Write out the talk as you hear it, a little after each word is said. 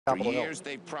For years,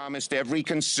 they've promised every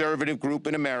conservative group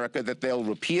in America that they'll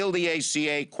repeal the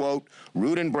ACA, quote,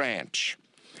 root and branch.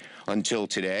 Until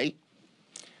today,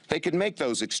 they could make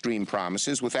those extreme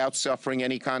promises without suffering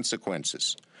any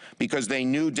consequences, because they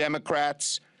knew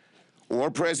Democrats or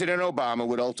President Obama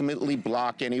would ultimately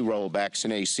block any rollbacks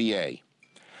in ACA.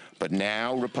 But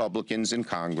now Republicans in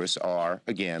Congress are,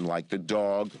 again, like the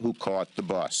dog who caught the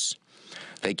bus.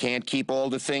 They can't keep all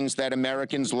the things that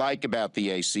Americans like about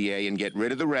the ACA and get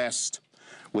rid of the rest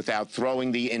without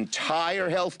throwing the entire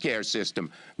healthcare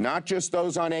system, not just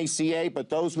those on ACA, but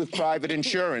those with private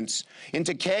insurance,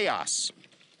 into chaos.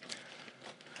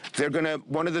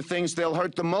 One of the things they'll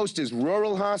hurt the most is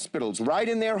rural hospitals right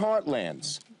in their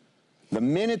heartlands. The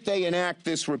minute they enact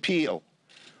this repeal,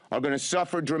 are going to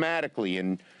suffer dramatically.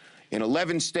 In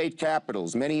 11 state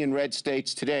capitals, many in red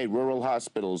states today, rural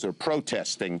hospitals are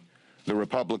protesting the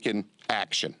Republican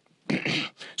action.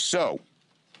 So,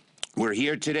 we're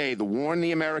here today to warn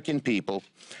the American people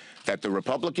that the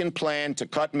Republican plan to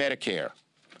cut Medicare,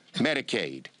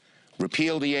 Medicaid,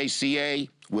 repeal the ACA,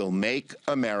 will make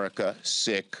America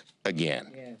sick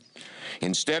again. Yes.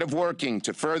 Instead of working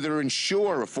to further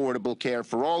ensure affordable care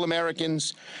for all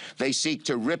Americans, they seek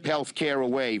to rip health care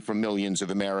away from millions of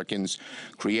Americans,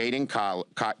 creating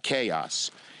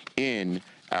chaos in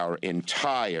our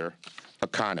entire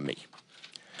economy.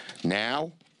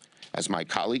 Now, as my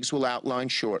colleagues will outline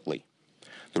shortly,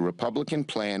 the Republican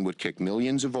plan would kick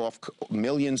millions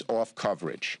off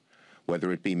coverage,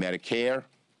 whether it be Medicare,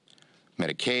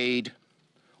 Medicaid,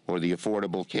 or the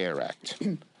Affordable Care Act.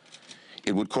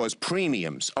 It would cause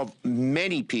premiums of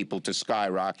many people to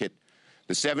skyrocket.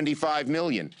 The 75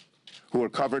 million who are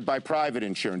covered by private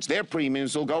insurance, their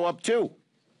premiums will go up too.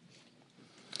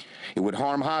 It would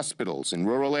harm hospitals in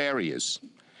rural areas,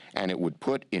 and it would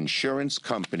put insurance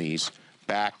companies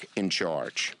back in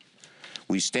charge.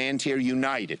 We stand here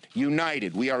united.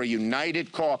 We are a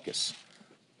united caucus.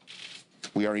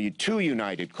 We are two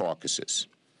united caucuses,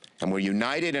 and we're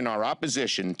united in our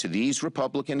opposition to these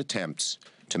Republican attempts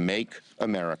to make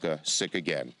America sick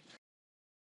again.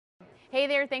 Hey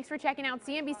there, thanks for checking out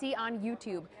CNBC on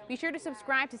YouTube. Be sure to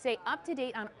subscribe to stay up to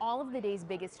date on all of the day's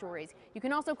biggest stories. You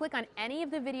can also click on any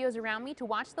of the videos around me to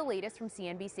watch the latest from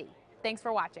CNBC. Thanks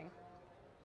for watching.